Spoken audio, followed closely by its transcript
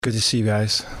Good to see you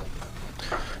guys.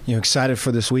 Excited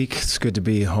for this week. It's good to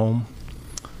be home.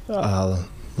 A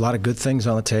lot of good things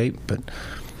on the tape, but,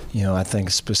 I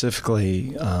think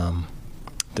specifically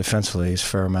defensively is a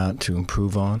fair amount to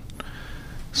improve on.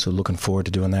 So looking forward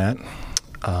to doing that.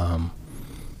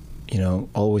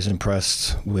 Always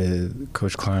impressed with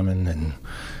Coach Kleiman and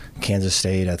Kansas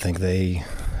State. I think they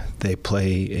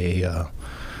play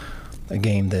a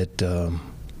game that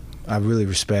I really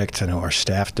respect. I know our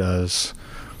staff does.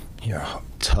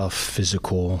 Tough,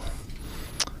 physical.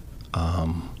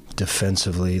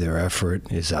 Defensively, their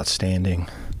effort is outstanding.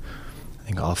 I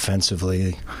think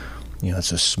offensively,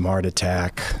 it's a smart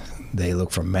attack. They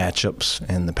look for matchups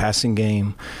in the passing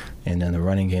game, and in the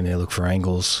running game, they look for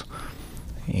angles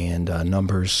and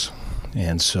numbers.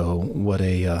 And so what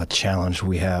a challenge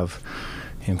we have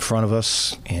in front of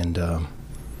us. And,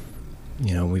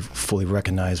 we fully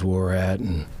recognize where we're at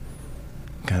and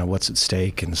kind of what's at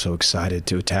stake, and so excited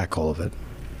to attack all of it.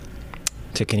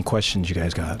 Take any questions you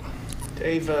guys got.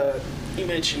 Dave, you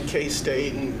mentioned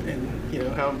K-State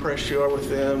and how impressed you are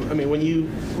with them. I mean, when you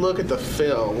look at the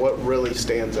film, what really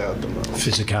stands out the most?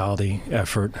 Physicality,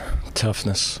 effort,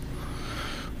 toughness.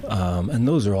 And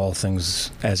those are all things,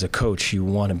 as a coach, you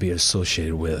want to be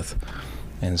associated with.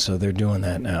 And so they're doing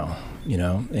that now,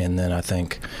 And then I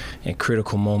think in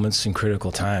critical moments and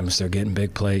critical times, they're getting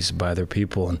big plays by their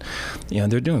people. And,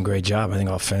 they're doing a great job, I think,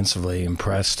 offensively.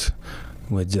 Impressed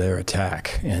with their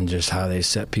attack and just how they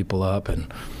set people up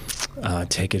and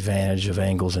take advantage of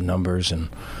angles and numbers. And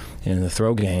in the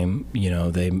throw game,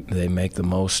 they make the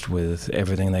most with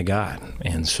everything they got.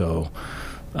 And so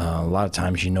a lot of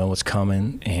times what's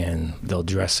coming and they'll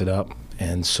dress it up.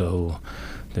 And so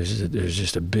there's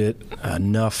just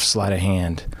enough sleight of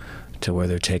hand to where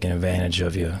they're taking advantage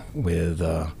of you with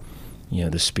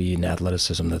the speed and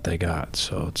athleticism that they got.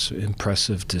 So it's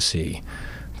impressive to see.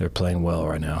 They're playing well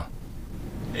right now.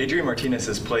 Adrian Martinez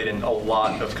has played in a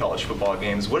lot of college football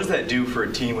games. What does that do for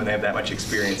a team when they have that much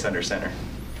experience under center?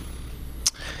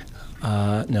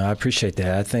 No, I appreciate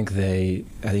that. I think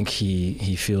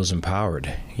he feels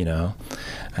empowered.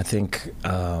 I think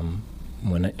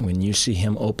when you see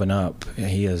him open up,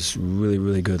 he has really,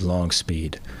 really good long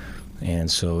speed, and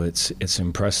so it's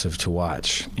impressive to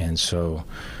watch. And so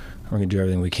we're going to do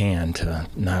everything we can to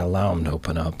not allow him to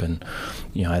open up. And,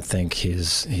 I think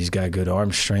he's got good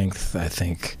arm strength. I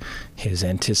think his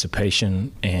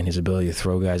anticipation and his ability to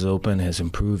throw guys open has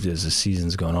improved as the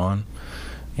season's gone on.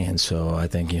 And so I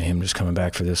think him just coming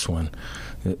back for this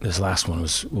last one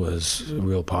was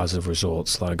real positive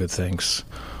results, a lot of good things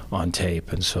on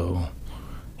tape. And so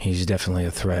he's definitely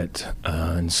a threat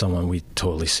and someone we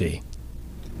totally see.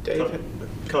 Dave?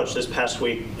 Coach, this past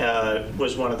week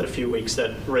was one of the few weeks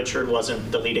that Richard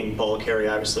wasn't the leading ball carrier,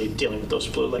 obviously dealing with those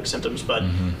flu-like symptoms. But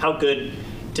how good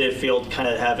did it feel to kind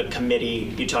of have a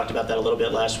committee? You talked about that a little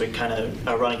bit last week, kind of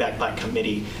a running back by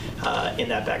committee in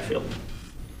that backfield.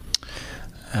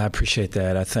 I appreciate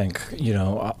that. I think,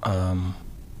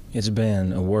 it's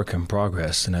been a work in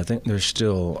progress, and I think there's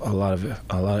still a lot of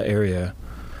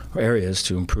areas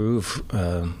to improve,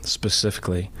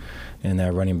 specifically in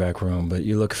that running back room. But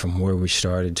you look from where we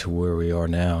started to where we are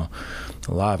now,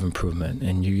 a lot of improvement,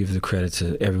 and you give the credit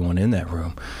to everyone in that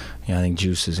room. I think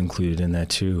Juice is included in that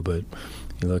too, but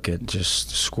you look at just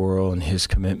Squirrel and his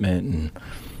commitment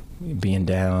and being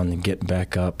down and getting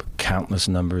back up countless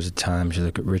numbers of times. You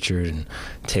look at Richard and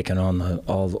taking on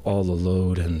all the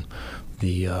load and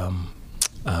the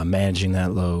managing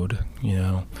that load.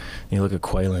 You look at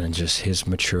Quaylen and just his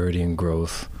maturity and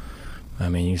growth. I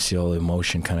mean, you see all the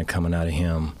emotion kind of coming out of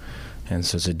him, and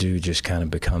so it's a dude just kind of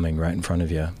becoming right in front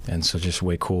of you, and so just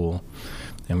way cool.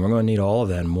 And we're going to need all of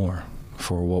that and more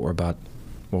for what we're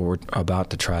about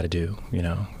to try to do.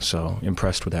 So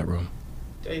impressed with that room.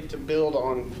 Dave, to build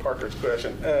on Parker's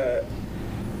question,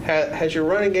 has your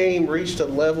running game reached a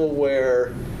level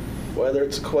where, whether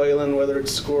it's Quaylen, whether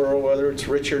it's Squirrel, whether it's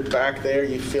Richard back there,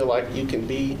 you feel like you can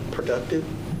be productive?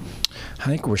 I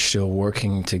think we're still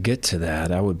working to get to that.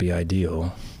 That would be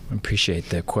ideal. I appreciate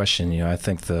that question. I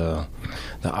think the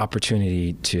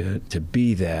opportunity to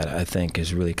be that, I think,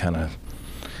 is really kind of,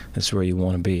 that's where you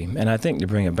want to be. And I think to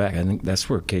bring it back, I think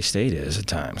that's where K-State is at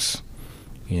times.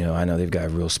 I know they've got a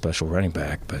real special running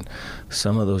back, but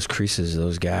some of those creases,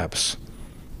 those gaps,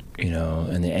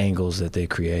 and the angles that they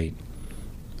create,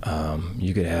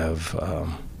 you could have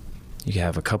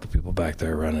a couple people back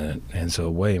there running it, and so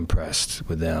way impressed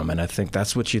with them. And I think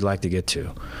that's what you'd like to get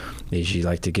to, is you'd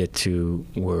like to get to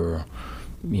where,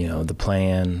 the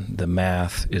plan, the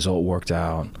math is all worked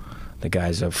out. The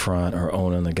guys up front are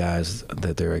owning the guys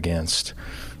that they're against,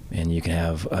 And you can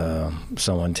have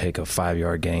someone take a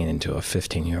 5-yard gain into a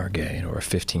 15-yard gain, or a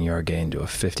 15-yard gain to a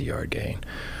 50-yard gain.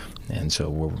 And so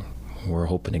we're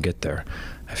hoping to get there.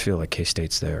 I feel like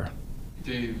K-State's there.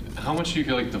 Dave, how much do you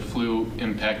feel like the flu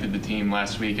impacted the team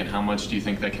last week, and how much do you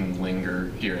think that can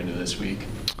linger here into this week?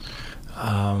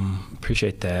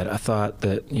 Appreciate that. I thought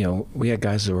that, we had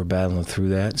guys that were battling through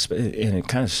that, and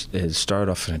it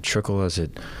started off in a trickle, as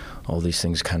all these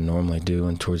things kind of normally do,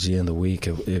 and towards the end of the week,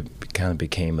 it kind of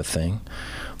became a thing.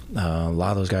 A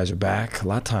lot of those guys are back. A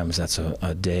lot of times that's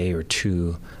a day or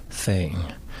two thing.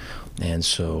 And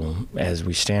so as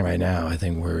we stand right now, I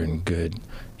think we're in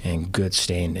good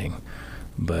standing.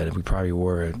 But we probably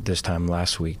were this time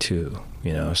last week too,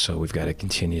 so we've got to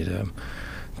continue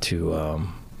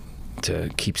to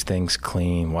keep things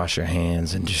clean, wash our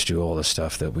hands, and just do all the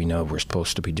stuff that we know we're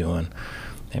supposed to be doing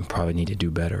and probably need to do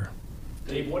better.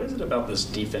 Dave, what is it about this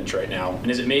defense right now?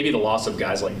 And is it maybe the loss of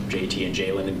guys like JT and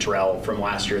Jalen and Terrell from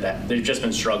last year that they've just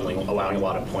been struggling, allowing a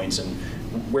lot of points, and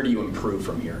where do you improve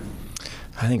from here?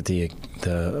 I think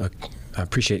I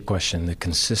appreciate the question, the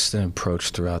consistent approach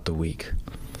throughout the week.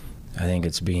 I think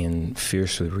it's being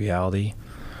fierce with reality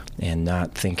and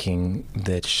not thinking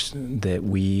that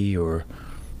we or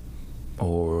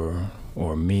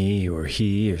me or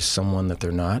he is someone that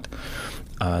they're not.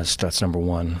 So that's number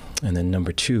one. And then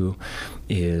number two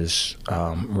is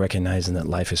recognizing that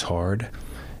life is hard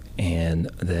and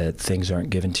that things aren't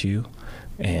given to you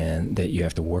and that you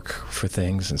have to work for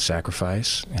things and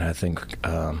sacrifice. And I think,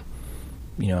 I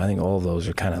think all of those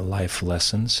are kind of life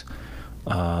lessons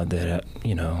that,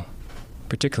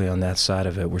 particularly on that side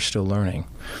of it, we're still learning.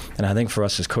 And I think for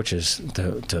us as coaches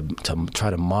to try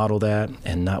to model that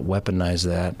and not weaponize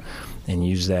that and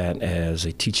use that as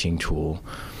a teaching tool,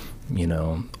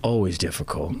 always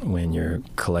difficult when you're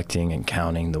collecting and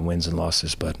counting the wins and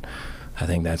losses. But I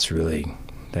think that's really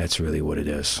what it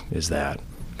is that.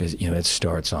 Because, it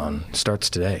starts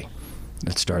today.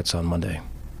 It starts on Monday.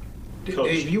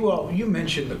 Dave, you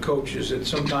mentioned the coaches, that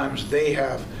sometimes they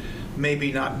have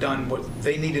maybe not done what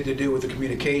they needed to do with the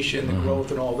communication, the growth,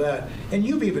 and all that. And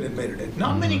you've even admitted it.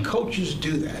 Not many coaches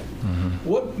do that.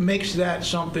 What makes that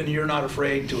something you're not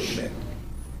afraid to admit?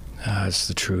 It's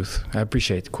the truth. I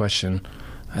appreciate the question.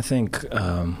 I think,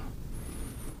 I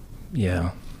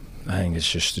think it's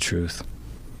just the truth.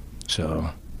 So,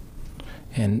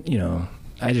 and,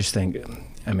 I just think,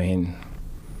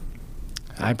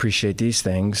 I appreciate these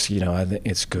things. I think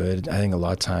it's good. I think a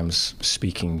lot of times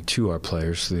speaking to our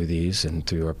players through these and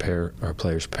through our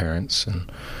players' parents,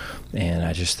 and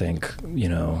I just think,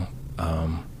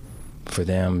 for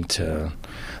them to,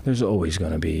 there's always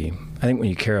going to be, I think when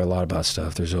you care a lot about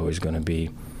stuff, there's always going to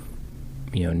be,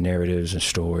 narratives and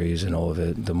stories and all of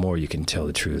it. The more you can tell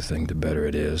the truth, I think the better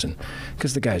it is. And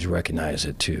because the guys recognize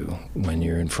it too. When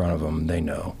you're in front of them, they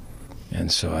know. And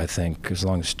so I think as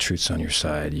long as truth's on your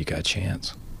side, you got a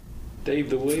chance. Dave,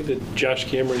 the way that Josh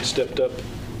Cameron stepped up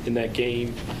in that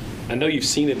game, I know you've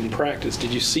seen it in practice.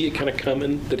 Did you see it kind of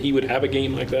coming, that he would have a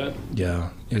game like that?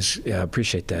 Yeah, I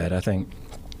appreciate that. I think,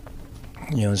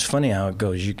 it's funny how it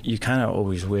goes. You kind of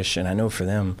always wish, and I know for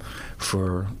them,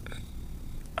 for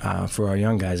our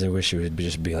young guys, they wish it would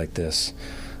just be like this.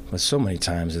 But so many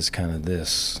times it's kind of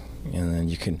this. And then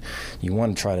you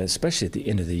want to try to, especially at the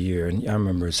end of the year. And I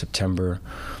remember in September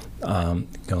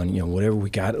going, whatever we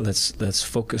got, let's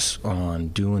focus on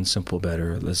doing simple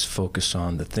better. Let's focus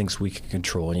on the things we can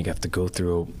control. And you have to go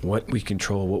through what we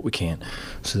control, what we can't,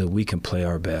 so that we can play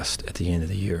our best at the end of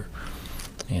the year.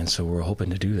 And so we're hoping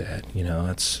to do that.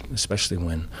 That's especially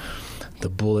when the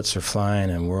bullets are flying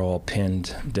and we're all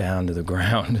pinned down to the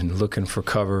ground and looking for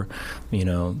cover.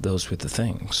 Those were the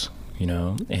things.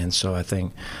 And so I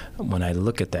think when I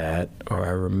look at that, or I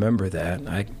remember that,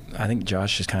 I think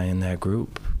Josh is kind of in that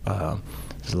group.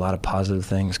 There's a lot of positive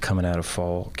things coming out of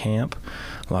fall camp,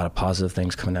 a lot of positive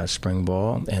things coming out of spring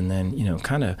ball, and then,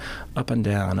 kind of up and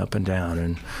down,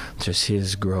 and just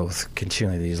his growth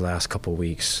continually these last couple of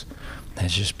weeks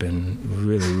has just been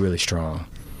really, really strong.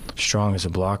 Strong as a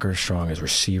blocker, strong as a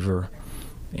receiver,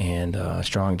 and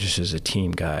strong just as a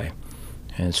team guy.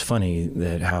 And it's funny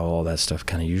that how all that stuff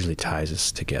kind of usually ties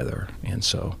us together, and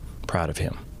so proud of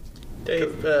him.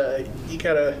 Dave, you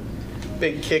got a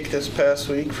big kick this past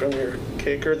week from your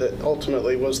kicker that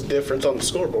ultimately was the difference on the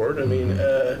scoreboard.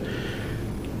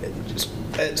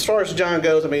 As far as John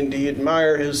goes, do you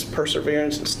admire his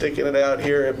perseverance and sticking it out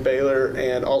here at Baylor?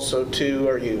 And also, too,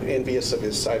 are you envious of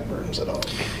his sideburns at all?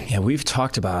 Yeah, we've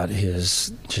talked about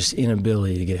his just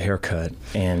inability to get a haircut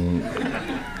and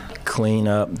clean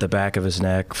up the back of his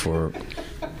neck for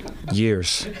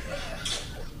years.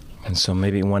 And so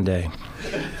maybe one day.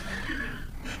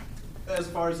 As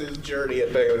far far as his journey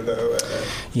at Baylor, though?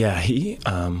 Yeah,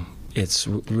 it's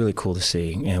really cool to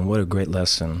see, and what a great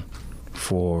lesson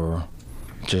for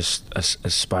just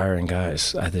aspiring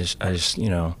guys. I just,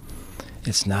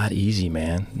 it's not easy,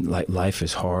 man. Like, life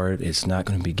is hard. It's not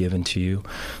going to be given to you.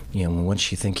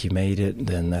 Once you think you made it,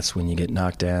 then that's when you get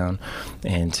knocked down.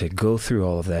 And to go through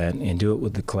all of that and do it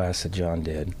with the class that John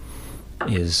did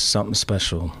is something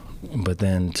special. But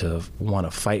then to want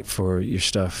to fight for your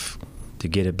stuff to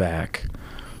get it back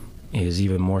is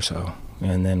even more so.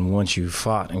 And then once you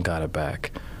fought and got it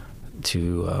back,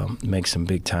 to make some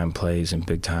big-time plays and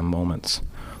big-time moments,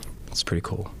 it's pretty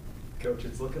cool. Coach,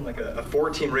 it's looking like a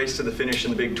 4-team race to the finish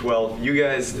in the Big 12. You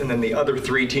guys and then the other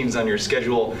 3 teams on your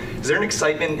schedule. Is there an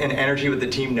excitement and energy with the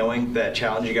team knowing that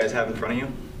challenge you guys have in front of you?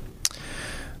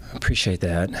 I appreciate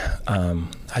that.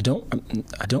 I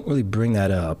don't really bring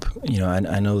that up.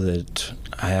 I know that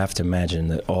I have to imagine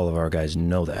that all of our guys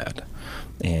know that.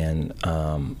 And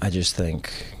I just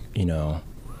think,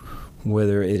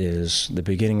 whether it is the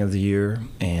beginning of the year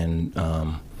and,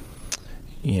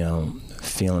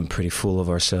 feeling pretty full of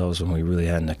ourselves when we really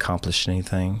hadn't accomplished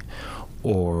anything,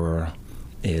 or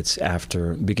it's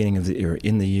after beginning of the year,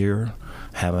 in the year,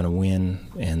 having a win,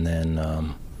 and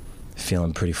then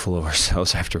feeling pretty full of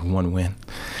ourselves after one win.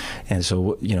 And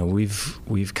so,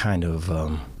 we've kind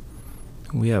of,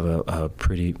 we have a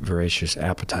pretty voracious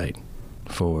appetite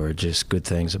for just good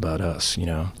things about us,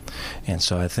 And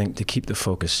so I think to keep the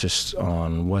focus just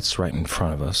on what's right in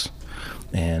front of us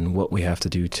and what we have to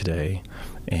do today,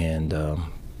 and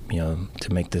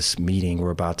to make this meeting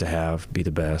we're about to have be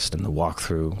the best, and the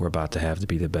walkthrough we're about to have to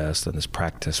be the best, and this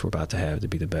practice we're about to have to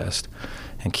be the best,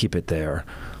 and keep it there,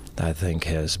 I think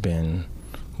has been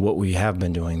what we have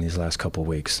been doing these last couple of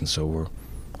weeks, and so we're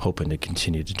hoping to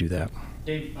continue to do that.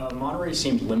 Dave, Monterey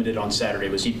seemed limited on Saturday.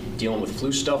 Was he dealing with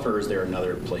flu stuff, or is there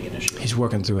another plaguing issue? He's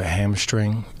working through a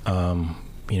hamstring. I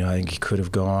think he could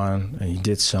have gone, and he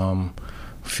did some.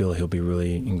 I feel he'll be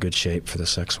really in good shape for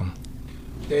this next one.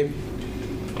 Dave,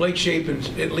 Blake Shapen,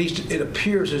 at least it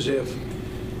appears as if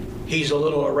he's a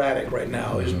little erratic right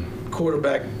now. His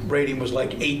quarterback rating was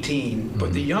like 18,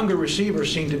 but the younger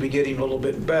receivers seem to be getting a little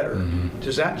bit better.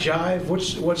 Does that jive?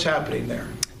 What's happening there?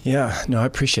 Yeah, no, I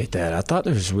appreciate that. I thought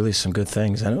there was really some good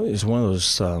things. I know it was one of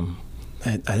those.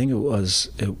 I think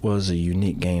it was a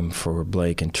unique game for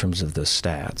Blake in terms of the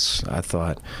stats. I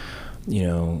thought,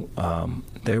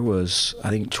 there was, I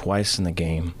think, twice in the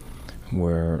game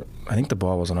where I think the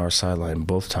ball was on our sideline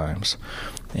both times,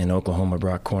 and Oklahoma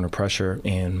brought corner pressure,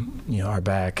 and our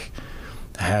back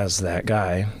has that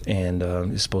guy and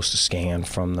is supposed to scan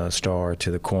from the star to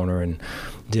the corner and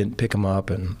didn't pick him up,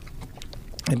 and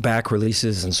back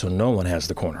releases, and so no one has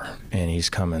the corner, and he's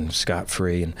coming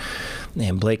scot-free,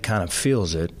 and Blake kind of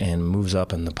feels it and moves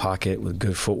up in the pocket with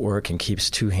good footwork and keeps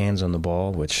 2 hands on the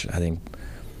ball, which I think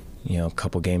a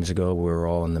couple games ago we were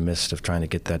all in the midst of trying to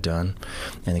get that done,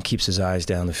 and he keeps his eyes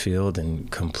down the field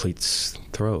and completes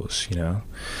throws,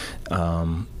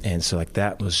 and so like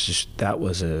that was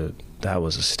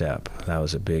a step. That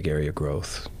was a big area of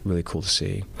growth. Really cool to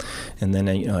see. And then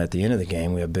at the end of the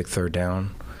game we had a big 3rd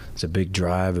down. It's a big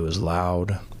drive. It was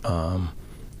loud.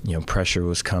 Pressure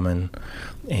was coming,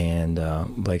 and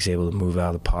Blake's able to move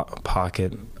out of the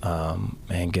pocket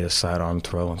and get a sidearm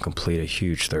throw and complete a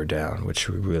huge 3rd down, which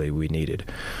we needed.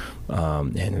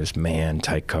 And it was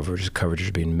tight coverage. The coverage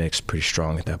was being mixed pretty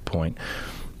strong at that point.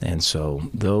 And so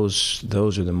those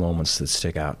are the moments that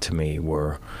stick out to me,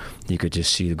 where you could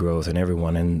just see the growth, and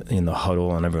everyone in the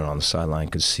huddle and everyone on the sideline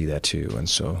could see that too. And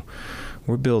so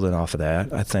we're building off of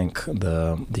that. I think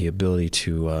the ability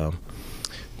to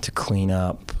clean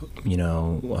up,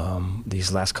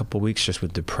 these last couple of weeks, just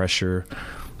with the pressure,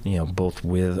 both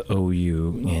with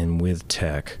OU and with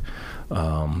Tech,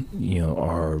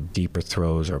 our deeper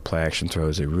throws, our play action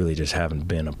throws, they really just haven't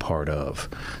been a part of,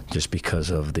 just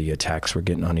because of the attacks we're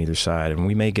getting on either side. And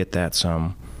we may get that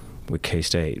some with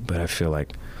K-State, but I feel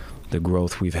like the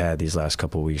growth we've had these last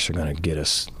couple of weeks are going to get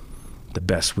us the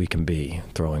best we can be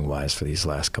throwing-wise for these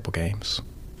last couple games.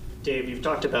 Dave, you've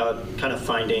talked about kind of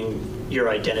finding your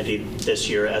identity this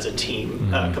year as a team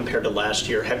compared to last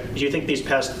year. Do you think these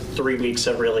past 3 weeks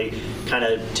have really kind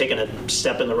of taken a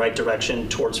step in the right direction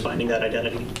towards finding that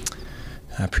identity?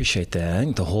 I appreciate that. I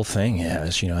think the whole thing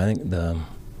has. I think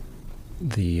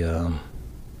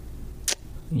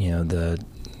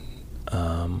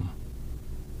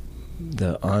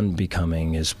the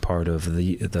unbecoming is part of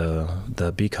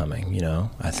the becoming.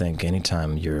 I think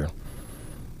anytime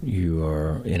you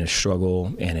are in a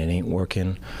struggle and it ain't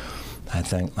working, I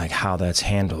think like how that's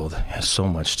handled has so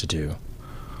much to do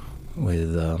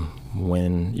with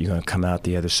when you're going to come out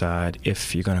the other side,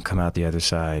 if you're going to come out the other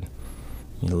side,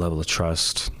 the level of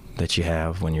trust that you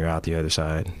have when you're out the other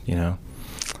side,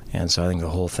 And so I think the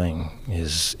whole thing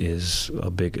is a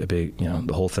big,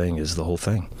 the whole thing is the whole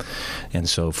thing. And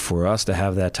so for us to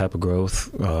have that type of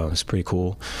growth is pretty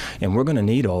cool. And we're going to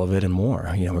need all of it and more.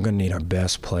 We're going to need our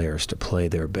best players to play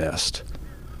their best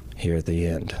here at the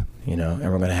end, and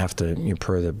we're going to have to,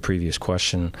 per the previous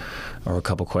question or a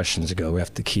couple questions ago, we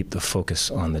have to keep the focus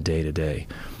on the day-to-day.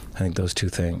 I think those two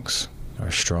things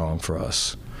are strong for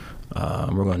us.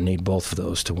 We're going to need both of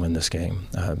those to win this game.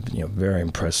 Very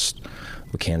impressed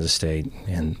with Kansas State,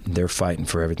 and they're fighting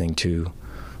for everything too,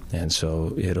 and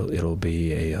so it'll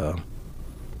be a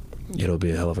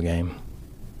hell of a game.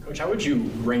 Coach, how would you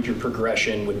rank your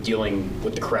progression with dealing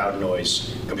with the crowd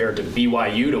noise compared to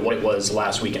BYU to what it was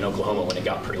last week in Oklahoma when it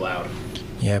got pretty loud?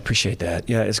 Yeah, I appreciate that.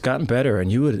 Yeah, it's gotten better,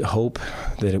 and you would hope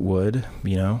that it would,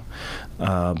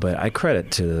 but I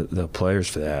credit to the players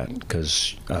for that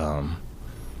because,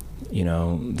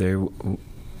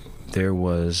 there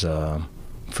was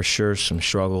for sure some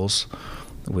struggles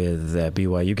with that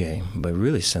BYU game, but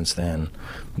really since then,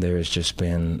 there's just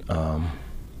been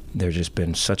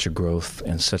such a growth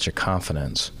and such a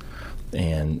confidence,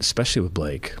 and especially with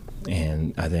Blake.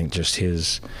 And I think just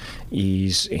his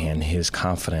ease and his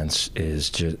confidence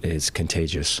is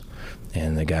contagious,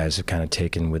 and the guys have kind of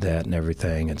taken with that and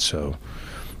everything. And so,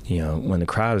 when the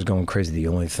crowd is going crazy, the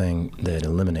only thing that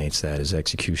eliminates that is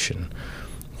execution.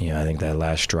 I think that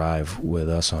last drive with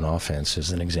us on offense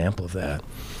is an example of that.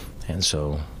 And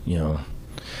so,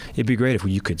 it'd be great if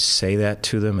you could say that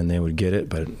to them and they would get it,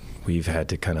 but we've had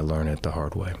to kind of learn it the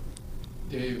hard way.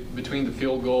 Dave, between the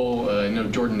field goal,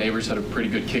 Jordan Neighbors had a pretty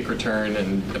good kick return,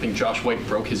 and I think Josh White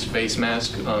broke his face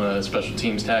mask on a special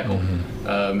teams tackle.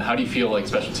 Mm-hmm. How do you feel like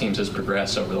special teams has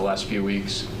progressed over the last few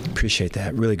weeks? Appreciate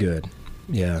that. Really good.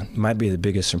 Yeah, might be the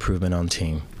biggest improvement on the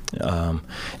team. And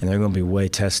they're going to be way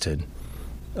tested.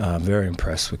 Very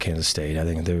impressed with Kansas State. I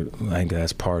think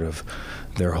that's part of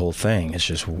their whole thing. It's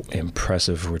just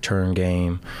impressive return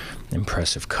game,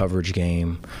 impressive coverage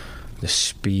game, the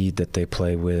speed that they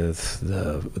play with,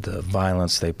 the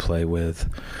violence they play with,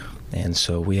 and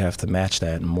so we have to match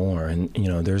that more. And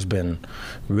there's been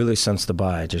really since the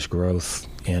bye just growth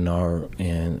in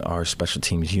our special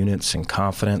teams units and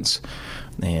confidence,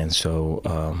 and so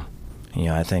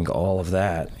I think all of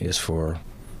that is for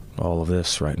all of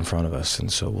this right in front of us,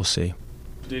 and so we'll see.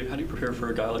 Dave, how do you prepare for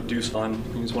a guy like Deuce Vaughn?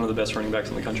 He's one of the best running backs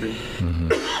in the country.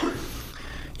 Mm-hmm.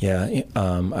 Yeah,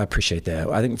 I appreciate that.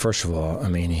 I think, first of all,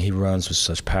 he runs with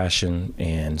such passion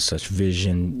and such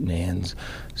vision, and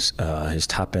his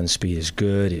top-end speed is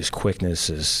good. His quickness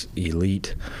is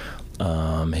elite.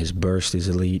 His burst is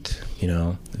elite.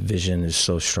 The vision is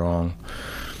so strong.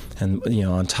 And,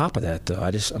 on top of that, though,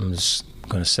 I'm just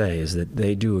going to say is that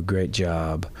they do a great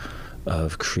job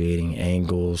of creating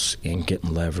angles and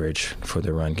getting leverage for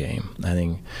the run game. I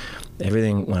think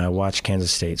everything, when I watch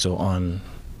Kansas State,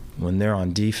 when they're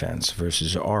on defense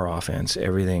versus our offense,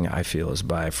 everything I feel is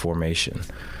by formation.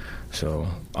 So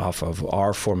off of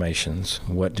our formations,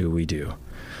 what do we do?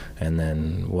 And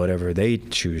then whatever they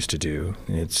choose to do,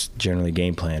 it's generally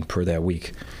game plan per that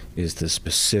week, is to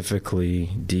specifically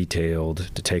detailed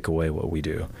to take away what we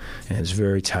do. And it's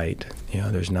very tight.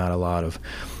 There's not a lot of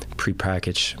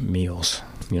prepackaged meals.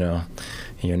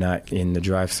 You're not in the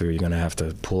drive-thru. You're going to have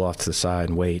to pull off to the side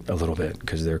and wait a little bit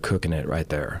because they're cooking it right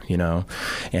there.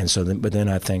 And so, but then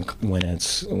I think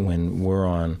when we're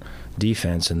on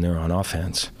defense and they're on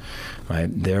offense, right?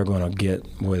 They're going to get,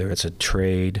 whether it's a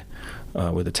trade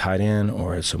with a tight end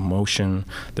or it's a motion,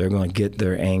 they're going to get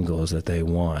their angles that they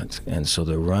want. And so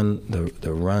the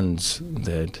runs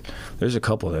that there's a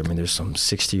couple there. There's some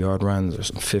 60-yard runs, there's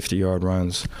some 50-yard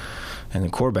runs. And the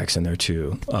quarterback's in there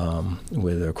too,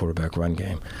 with their quarterback run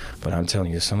game. But I'm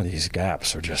telling you, some of these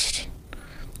gaps are just,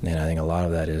 and I think a lot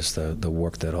of that is the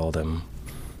work that all of them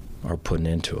are putting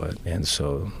into it. And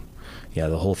so, yeah,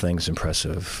 the whole thing's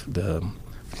impressive.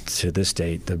 To this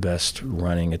date, the best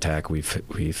running attack we've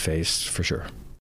faced for sure.